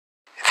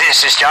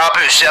This is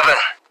Yahoo 7.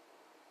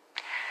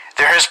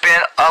 There has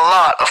been a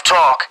lot of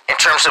talk in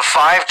terms of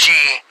 5G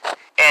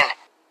and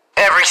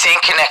everything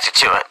connected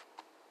to it.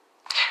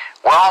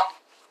 Well,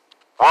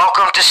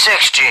 welcome to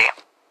 6G.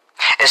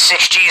 As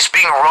 6G is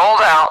being rolled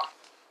out,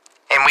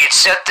 and we had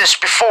said this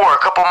before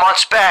a couple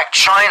months back,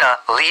 China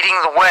leading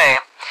the way.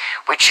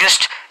 We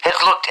just had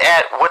looked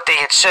at what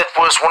they had said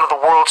was one of the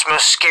world's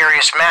most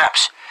scariest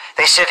maps.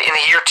 They said in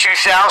the year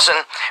 2000,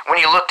 when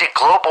you looked at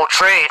global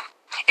trade,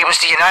 it was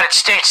the United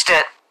States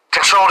that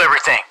controlled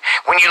everything.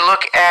 When you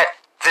look at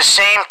the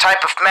same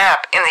type of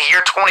map in the year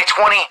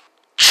 2020,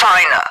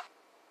 China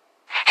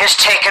has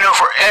taken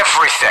over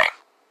everything.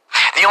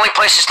 The only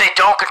places they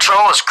don't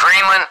control is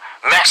Greenland,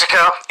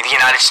 Mexico, and the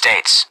United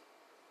States.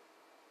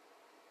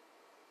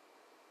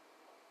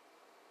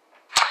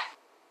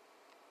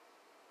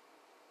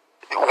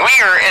 We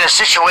are in a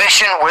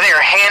situation where they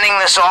are handing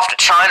this off to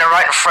China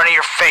right in front of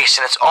your face,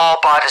 and it's all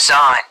by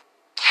design.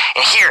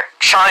 And here,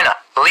 China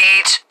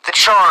leads the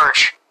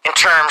charge in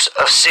terms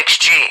of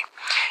 6G.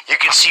 You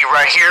can see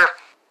right here,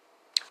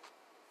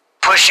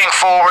 pushing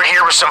forward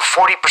here with some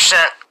 40%.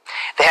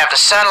 They have the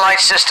satellite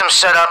system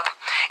set up,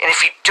 and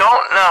if you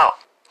don't know,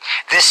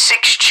 this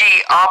 6G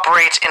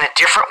operates in a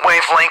different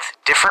wavelength,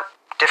 different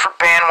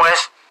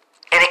bandwidth,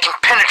 and it can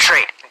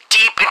penetrate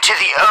deep into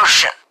the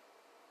ocean.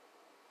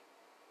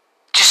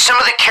 Just some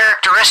of the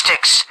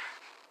characteristics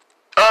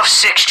of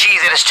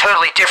 6G that is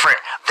totally different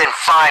than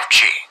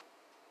 5G.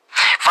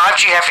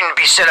 5G having to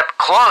be set up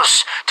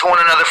close to one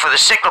another for the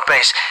signal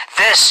base.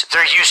 This,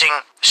 they're using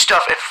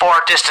stuff at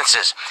far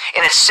distances.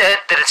 And it's said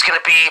that it's going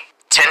to be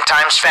 10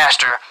 times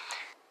faster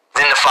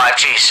than the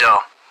 5G. So,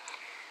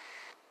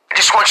 I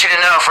just want you to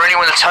know, for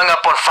anyone that's hung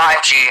up on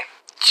 5G,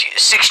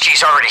 6G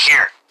is already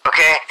here.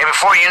 Okay? And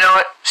before you know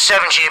it,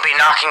 7G will be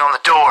knocking on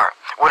the door,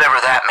 whatever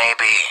that may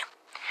be.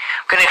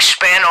 I'm going to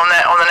expand on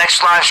that on the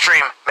next live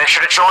stream. Make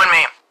sure to join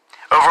me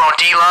over on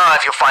D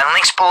Live. You'll find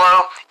links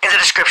below in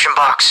the description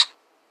box.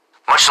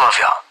 Much love,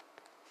 y'all.